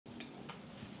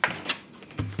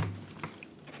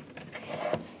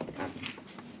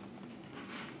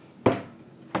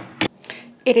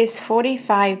It is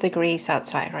 45 degrees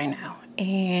outside right now.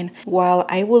 And while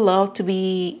I would love to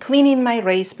be cleaning my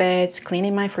raised beds,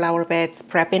 cleaning my flower beds,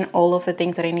 prepping all of the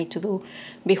things that I need to do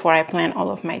before I plant all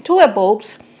of my tulip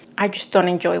bulbs, I just don't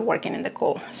enjoy working in the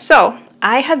cold. So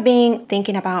I have been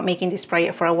thinking about making this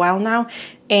project for a while now,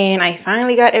 and I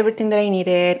finally got everything that I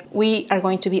needed. We are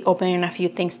going to be opening a few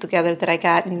things together that I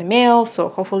got in the mail, so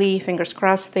hopefully, fingers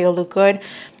crossed, they'll look good.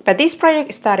 But this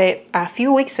project started a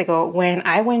few weeks ago when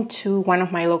I went to one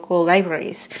of my local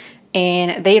libraries,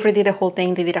 and they redid the whole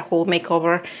thing. They did a whole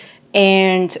makeover,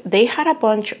 and they had a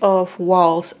bunch of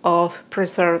walls of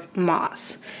preserved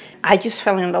moss. I just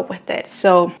fell in love with it.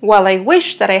 So while I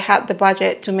wish that I had the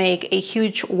budget to make a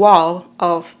huge wall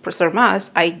of preserved moss,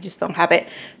 I just don't have it.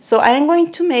 So I am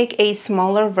going to make a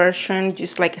smaller version,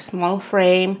 just like a small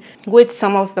frame with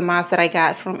some of the moss that I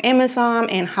got from Amazon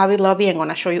and Hobby Lobby. I'm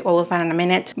gonna show you all of that in a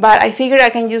minute. But I figured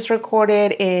I can just record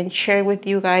it and share it with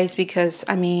you guys because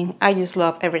I mean, I just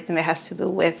love everything that has to do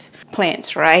with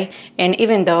plants, right? And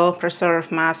even though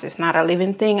preserved moss is not a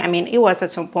living thing, I mean, it was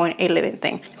at some point a living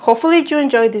thing. Hopefully you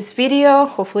enjoyed this video.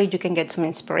 Hopefully you can get some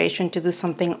inspiration to do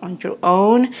something on your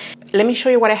own. Let me show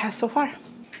you what I have so far.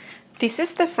 This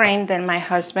is the frame that my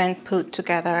husband put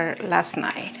together last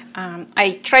night.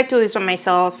 I tried to do this by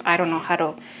myself. I don't know how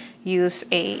to use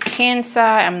a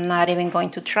handsaw. I'm not even going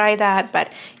to try that,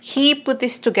 but he put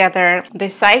this together. The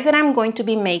size that I'm going to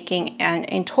be making and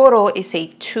in total is a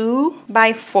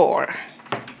 2x4.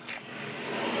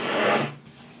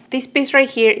 This piece right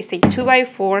here is a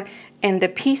 2x4, and the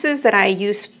pieces that I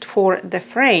used for the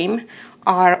frame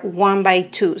are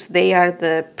 1x2s. They are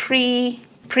the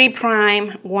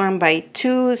pre-prime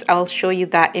 1x2s. I'll show you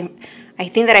that. I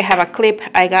think that I have a clip.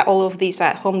 I got all of these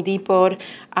at Home Depot.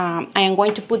 I am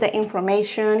going to put the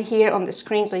information here on the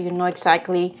screen so you know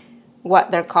exactly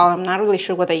what they're called. I'm not really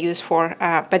sure what they use for,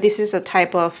 but this is a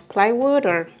type of plywood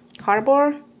or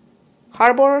cardboard,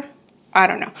 I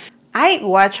don't know. I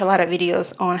watch a lot of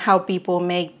videos on how people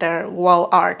make their wall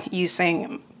art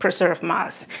using preserved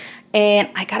moss, and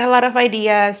I got a lot of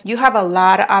ideas. You have a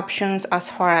lot of options as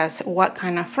far as what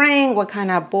kind of frame, what kind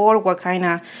of board, what kind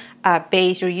of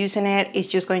base you're using it. It's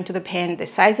just going to depend the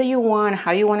size that you want,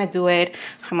 how you want to do it,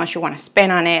 how much you want to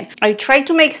spend on it. I tried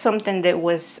to make something that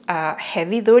was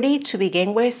heavy duty to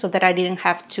begin with so that I didn't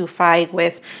have to fight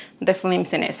with the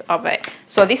flimsiness of it.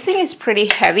 So this thing is pretty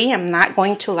heavy, I'm not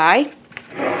going to lie.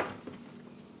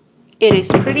 It is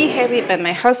pretty heavy, but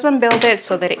my husband built it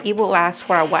so that it will last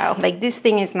for a while. Like, this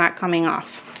thing is not coming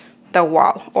off the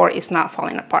wall or it's not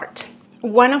falling apart.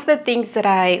 One of the things that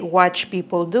I watch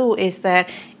people do is that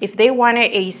if they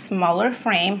wanted a smaller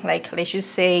frame, like let's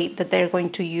just say that they're going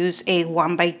to use a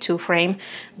 1x2 frame,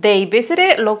 they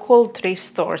visited local thrift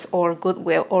stores or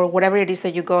Goodwill or whatever it is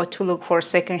that you go to look for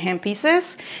secondhand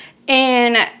pieces,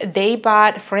 and they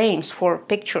bought frames for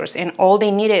pictures, and all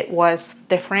they needed was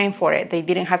the frame for it. They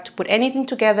didn't have to put anything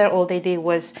together. All they did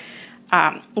was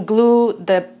glue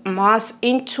the moss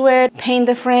into it, paint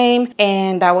the frame,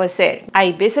 and that was it.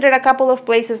 I visited a couple of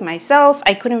places myself.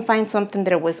 I couldn't find something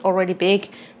that was already big.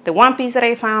 The one piece that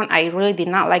I found, I really did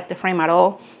not like the frame at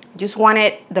all. I just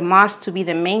wanted the moss to be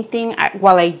the main thing.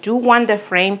 While I do want the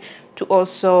frame to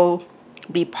also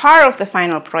be part of the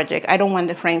final project, I don't want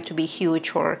the frame to be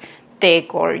huge or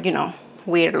thick or, you know,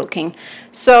 weird looking.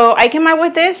 So I came up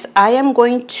with this. I am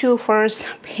going to first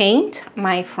paint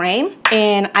my frame,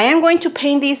 and I am going to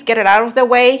paint this, get it out of the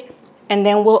way, and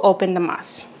then we'll open the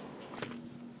moss.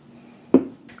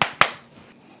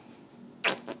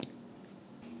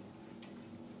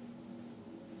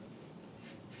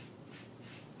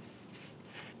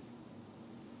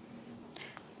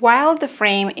 While the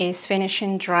frame is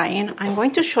finishing drying, I'm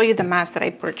going to show you the moss that I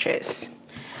purchased.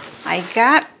 I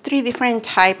got 3 different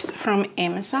types from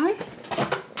Amazon.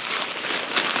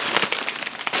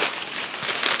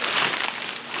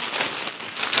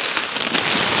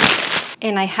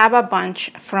 And I have a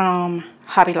bunch from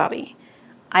Hobby Lobby.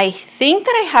 I think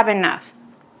that I have enough,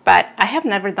 but I have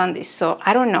never done this, so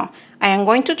I don't know. I am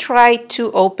going to try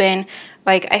to open,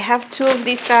 like I have 2 of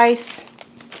these guys.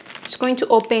 Just going to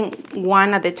open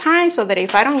one at a time so that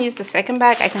if I don't use the second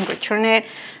bag, I can return it.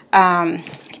 I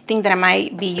think that I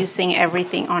might be using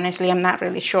everything. Honestly, I'm not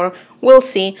really sure. We'll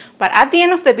see. But at the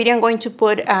end of the video, I'm going to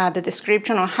put the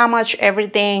description on how much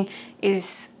everything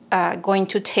is going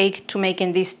to take to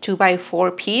making this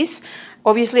 2x4 piece.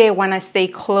 Obviously, I want to stay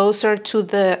closer to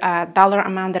the dollar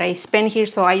amount that I spent here,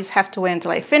 so I just have to wait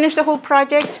until I finish the whole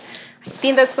project. I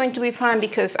think that's going to be fun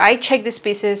because I checked these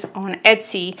pieces on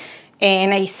Etsy,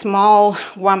 And a small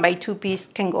 1x2 piece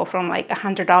can go from like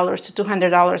 $100 to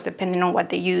 $200 depending on what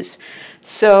they use.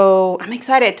 So I'm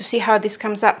excited to see how this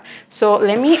comes up. So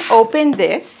let me open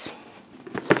this.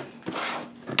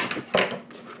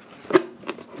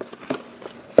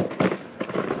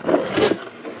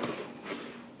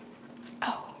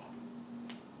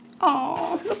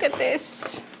 Oh, look at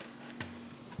this.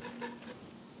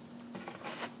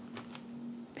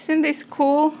 Isn't this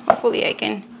cool? Hopefully I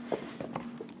can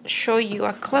show you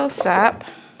a close-up.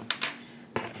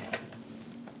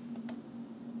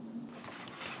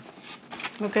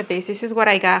 Look at this. This is what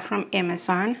I got from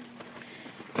Amazon.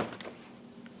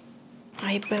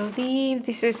 I believe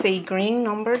this is a green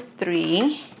number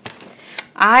 3.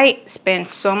 I spent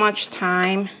so much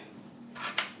time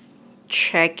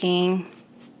checking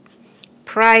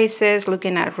prices,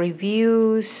 looking at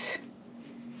reviews.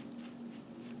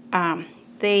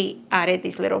 They added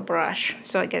this little brush,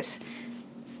 so I guess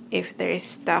if there is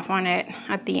stuff on it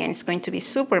at the end, it's going to be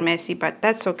super messy, but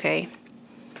that's okay.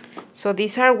 So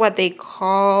these are what they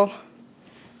call,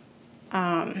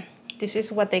 this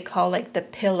is what they call like the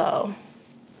pillow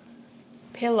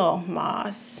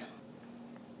moss.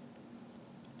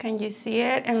 Can you see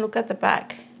it? And look at the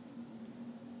back.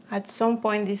 At some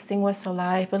point this thing was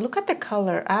alive, but look at the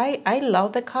color. I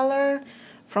love the color.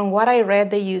 From what I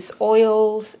read, they use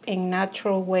oils and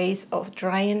natural ways of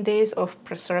drying this, of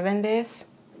preserving this.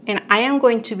 And I am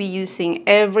going to be using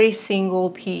every single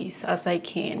piece as I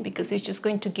can because it's just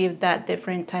going to give that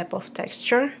different type of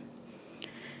texture.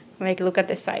 Like, look at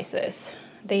the sizes.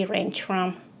 They range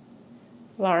from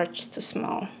large to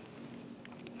small.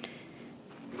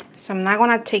 So I'm not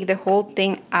gonna take the whole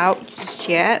thing out just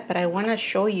yet, but I wanna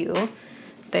show you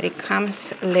that it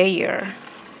comes layer.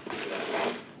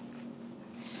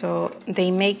 So they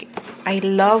make, I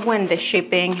love when the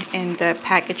shipping and the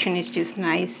packaging is just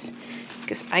nice,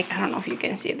 because I don't know if you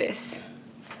can see this.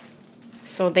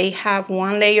 So they have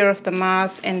one layer of the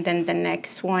moss and then the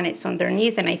next one is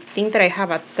underneath, and I think that I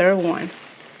have a third one.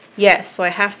 Yes, so I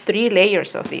have 3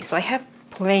 layers of these, so I have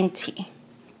plenty.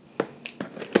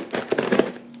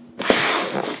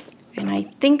 And I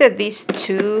think that these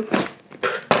 2,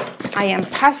 I am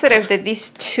positive that these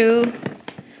 2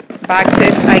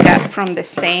 boxes I got from the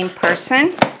same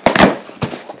person,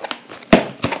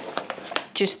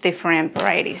 just different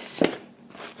varieties.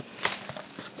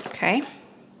 Okay.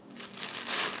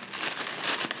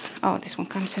 Oh, this one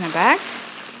comes in a bag.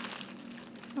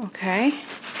 Okay.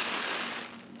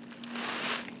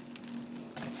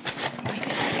 I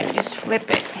guess I can just flip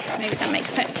it. Maybe that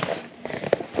makes sense.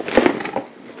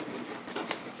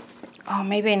 Oh,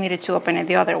 maybe I needed to open it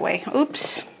the other way.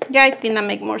 Oops. Yeah, I think that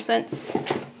makes more sense.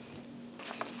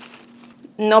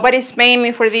 Nobody's paying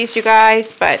me for this, you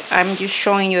guys, but I'm just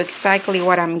showing you exactly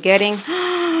what I'm getting.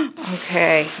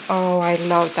 Okay. Oh, I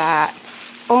love that.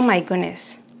 Oh my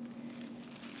goodness.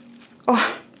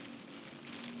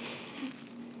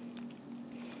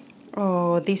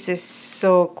 Oh, this is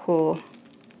so cool.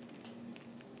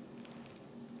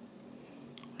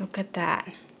 Look at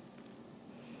that.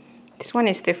 This one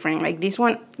is different. Like this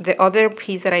one, the other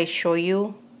piece that I show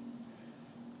you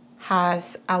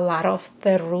has a lot of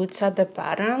the roots at the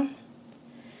bottom.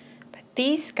 But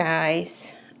these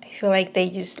guys, I feel like they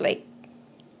just like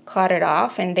cut it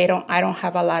off and I don't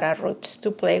have a lot of roots to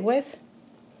play with.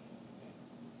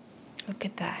 Look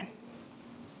at that.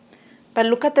 But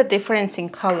look at the difference in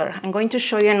color. I'm going to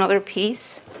show you another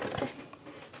piece.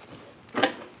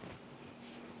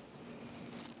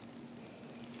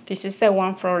 This is the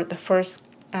one for the first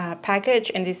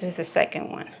package, and this is the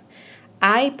second one.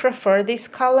 I prefer this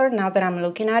color now that I'm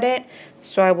looking at it,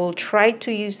 so I will try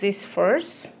to use this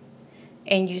first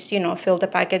and just, you know, fill the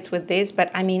packets with this, but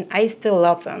I mean, I still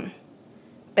love them.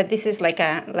 But this is like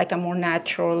a more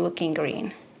natural looking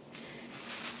green.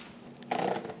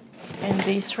 And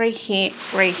this right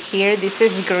here, this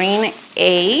is green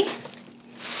A.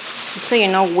 Just so you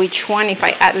know which one, if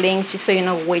I add links, just so you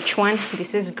know which one.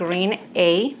 This is green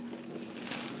A.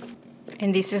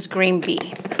 And this is green B.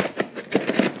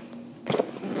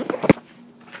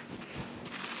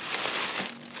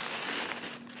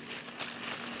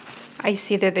 I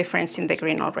see the difference in the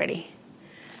green already.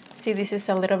 See, this is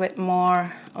a little bit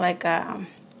more like a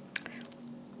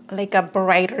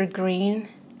brighter green.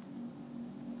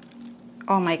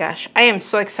 Oh my gosh, I am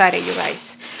so excited, you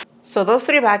guys. So those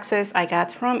 3 boxes I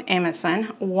got from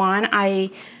Amazon. One,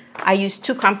 I used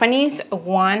 2 companies,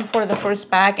 one for the first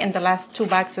bag and the last 2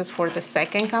 boxes for the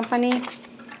second company.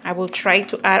 I will try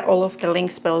to add all of the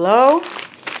links below.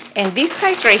 And these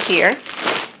guys right here,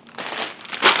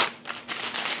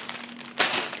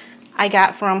 I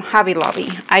got from Hobby Lobby.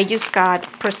 I just got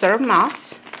preserved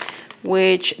moss,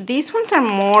 which these ones are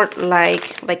more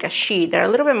like a sheet. They're a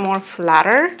little bit more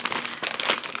flatter.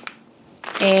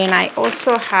 And I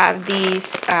also have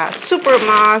these Super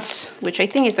Moss, which I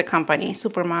think is the company,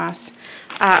 Super Moss.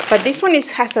 But this one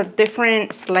has a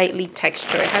different slightly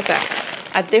texture. It has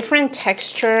a different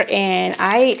texture, and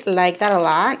I like that a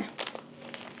lot.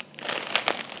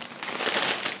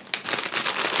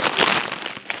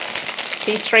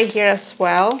 This right here as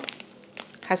well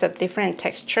has a different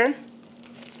texture.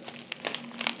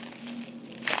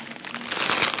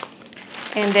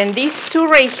 And then these two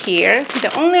right here,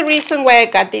 the only reason why I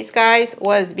got these guys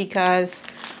was because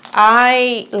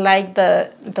I like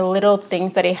the little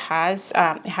things that it has.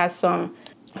 It has some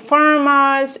farm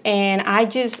moss, and I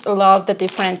just love the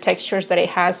different textures that it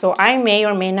has. So I may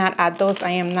or may not add those.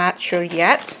 I am not sure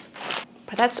yet.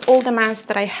 But that's all the masks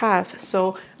that I have.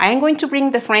 So I am going to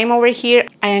bring the frame over here.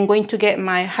 I am going to get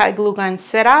my hot glue gun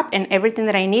set up and everything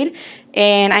that I need.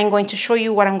 And I'm going to show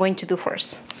you what I'm going to do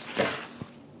first.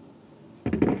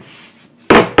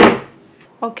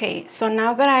 Okay, so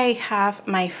now that I have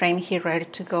my frame here ready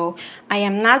to go, I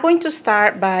am not going to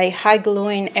start by hot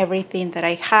gluing everything that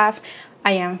I have.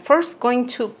 I am first going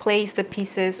to place the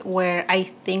pieces where I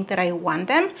think that I want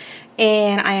them,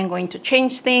 and I am going to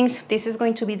change things. This is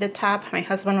going to be the top. My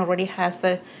husband already has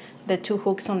the two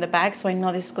hooks on the back, so I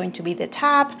know this is going to be the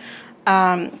top.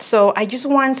 So I just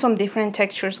want some different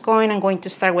textures going. I'm going to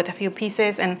start with a few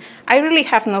pieces, and I really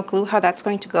have no clue how that's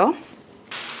going to go.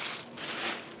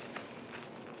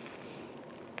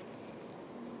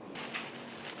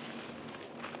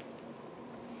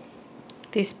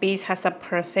 This piece has a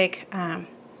perfect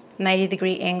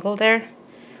 90-degree angle there.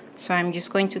 So I'm just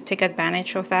going to take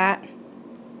advantage of that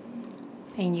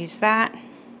and use that.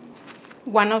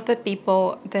 One of the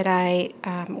people that I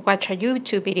watch a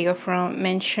YouTube video from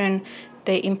mentioned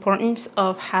the importance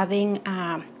of having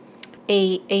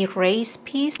a raised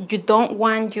piece. You don't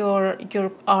want your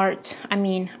art, I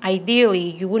mean,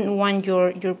 ideally, you wouldn't want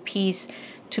your piece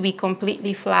to be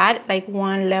completely flat, like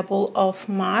one level of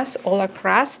moss all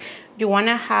across. You want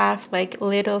to have like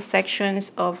little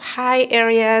sections of high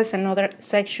areas, another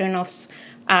section of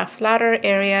flatter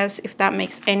areas, if that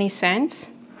makes any sense.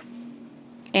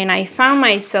 And I found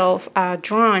myself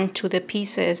drawn to the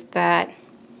pieces that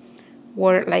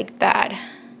were like that.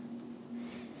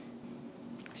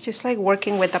 It's just like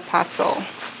working with a puzzle.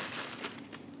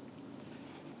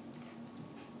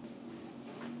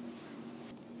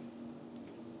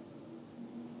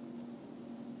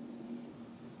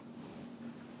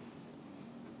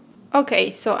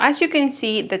 Okay, so as you can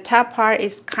see, the top part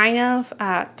is kind of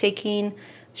taking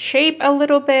shape a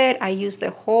little bit. I use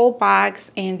the whole box,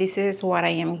 and this is what I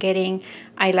am getting.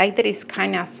 I like that it's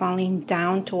kind of falling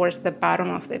down towards the bottom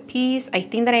of the piece. I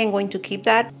think that I am going to keep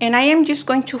that. And I am just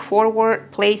going to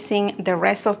forward placing the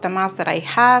rest of the moss that I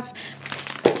have.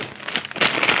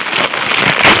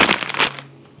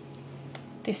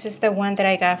 This is the one that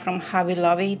I got from Hobby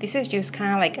Lobby. This is just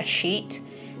kind of like a sheet.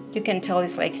 You can tell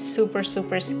it's like super,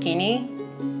 super skinny.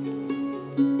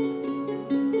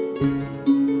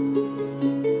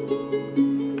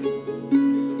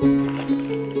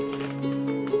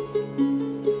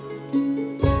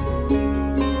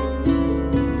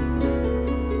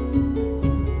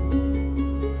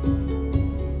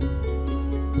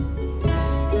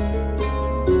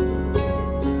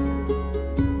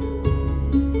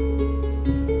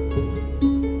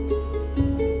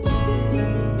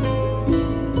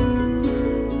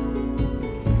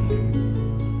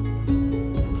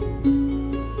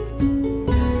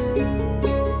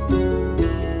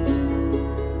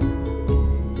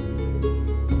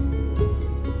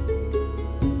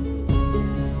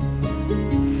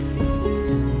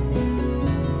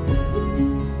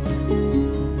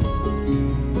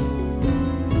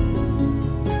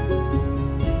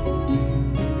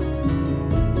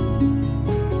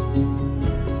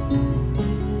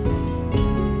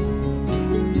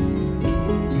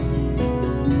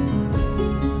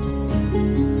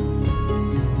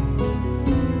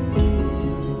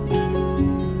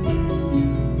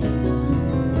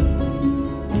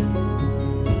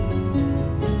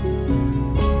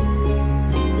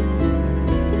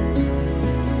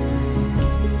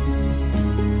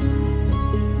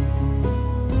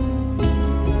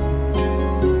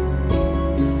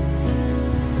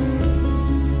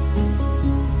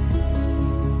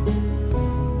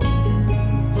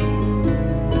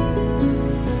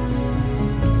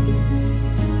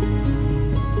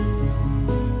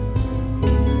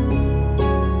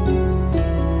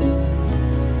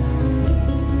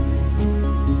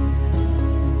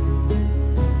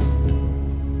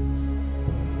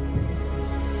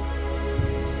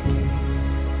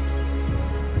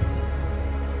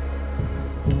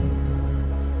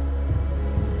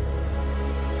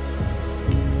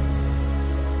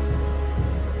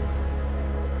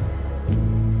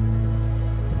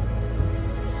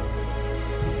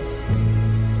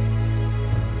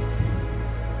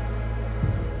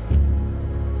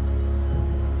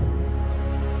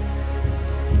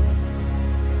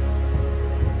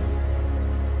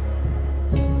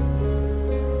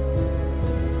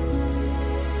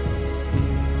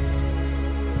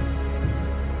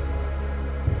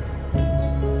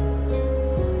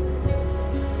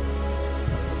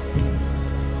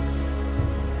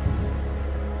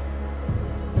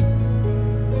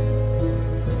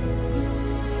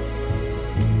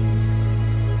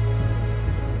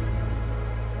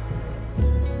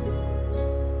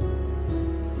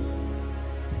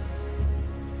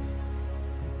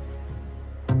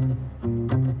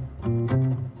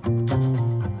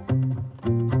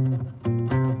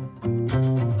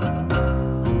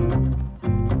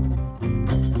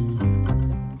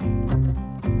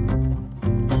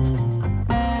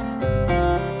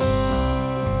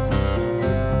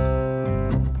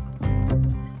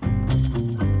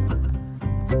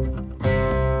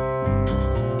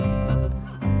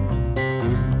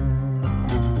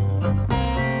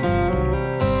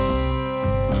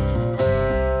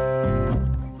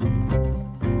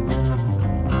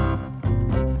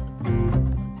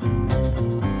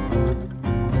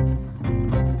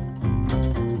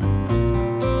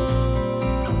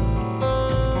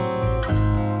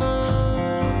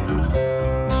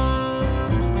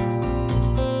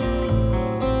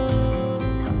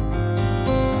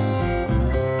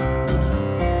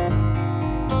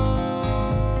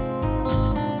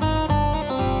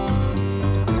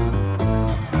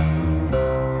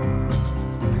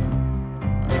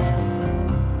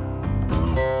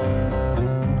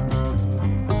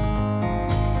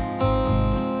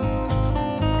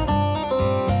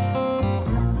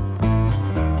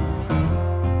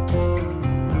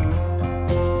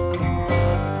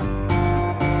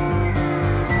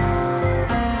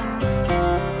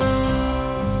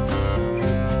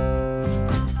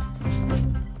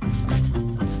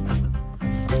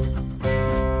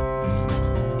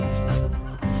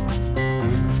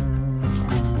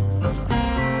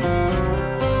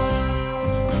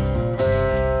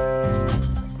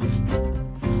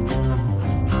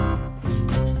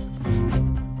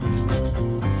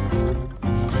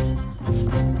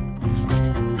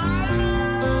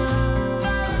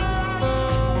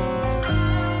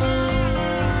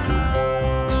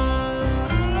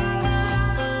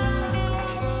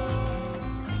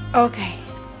 Okay.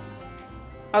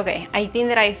 Okay, I think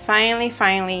that I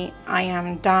finally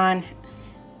am done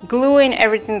gluing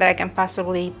everything that I can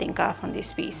possibly think of on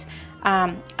this piece.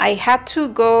 I had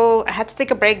to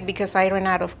take a break because I ran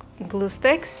out of glue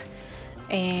sticks,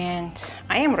 and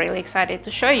I am really excited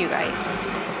to show you guys.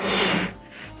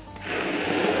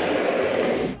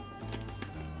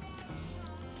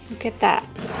 Look at that.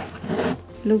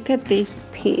 Look at this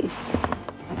piece.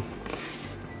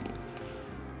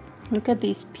 Look at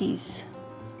this piece.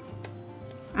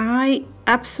 I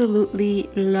absolutely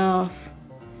love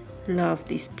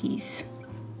this piece.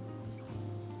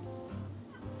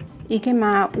 It came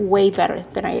out way better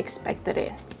than I expected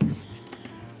it.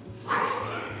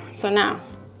 So now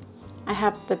I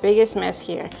have the biggest mess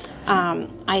here.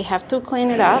 I have to clean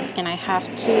it up, and I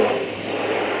have to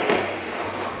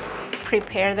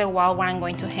prepare the wall where I'm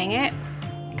going to hang it,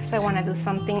 because I want to do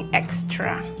something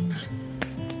extra.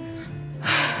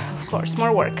 Of course,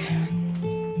 more work.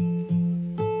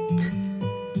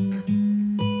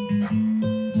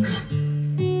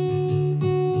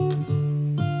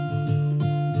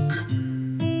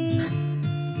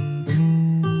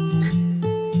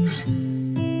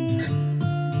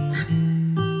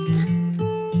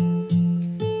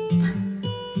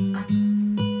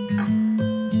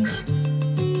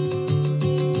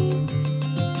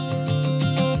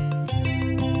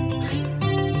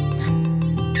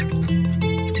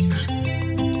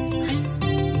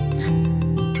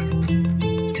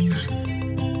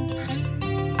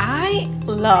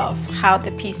 Love how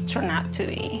the piece turned out to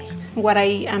be. What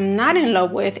I am not in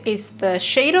love with is the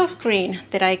shade of green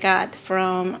that I got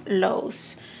from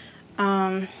Lowe's.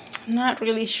 I'm not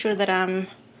really sure that I'm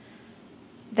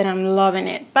loving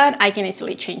it, but I can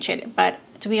easily change it. But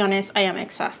to be honest, I am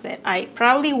exhausted. I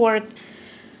probably worked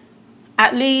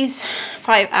at least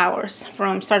 5 hours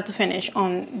from start to finish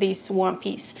on this one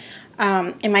piece.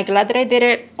 Am I glad that I did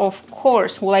it? Of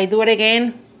course. Will I do it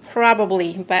again?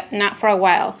 Probably, but not for a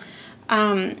while.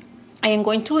 I am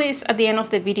going to list at the end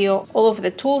of the video all of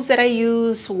the tools that I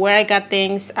use, where I got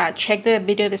things. Check the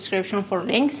video description for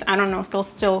links. I don't know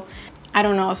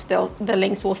if the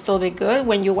links will still be good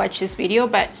when you watch this video,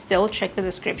 but still check the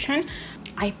description.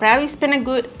 I probably spent a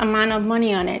good amount of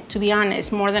money on it, to be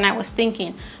honest, more than I was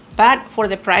thinking. But for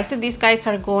the price that these guys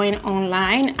are going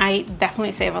online, I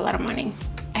definitely save a lot of money.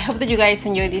 I hope that you guys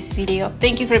enjoyed this video.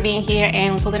 Thank you for being here,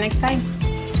 and until the next time.